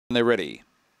They're ready.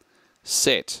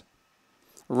 Set.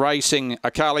 Racing,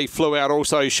 Akali flew out,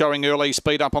 also showing early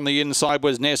speed. Up on the inside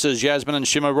was Nessa's Jasmine, and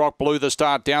Shimmer Rock blew the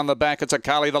start down the back. It's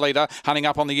Akali the leader, hunting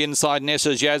up on the inside.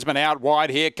 Nessa's Jasmine out wide.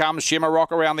 Here comes Shimmer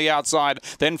Rock around the outside,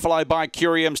 then followed by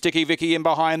Curium. Sticky Vicky in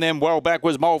behind them. Well back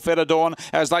was Molfetta Dawn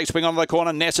as they swing on the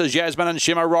corner. Nessa's Jasmine and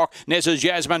Shimmer Rock. Nessa's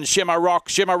Jasmine, Shimmer Rock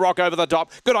over the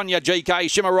top. Good on you, GK.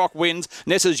 Shimmer Rock wins.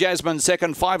 Nessa's Jasmine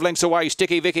second, 5 lengths away.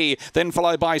 Sticky Vicky, then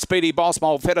followed by Speedy Boss.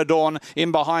 Molfetta Dawn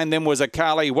in behind them was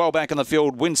Akali. Well back in the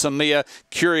field, Winsome Mia,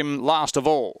 Curium last of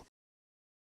all.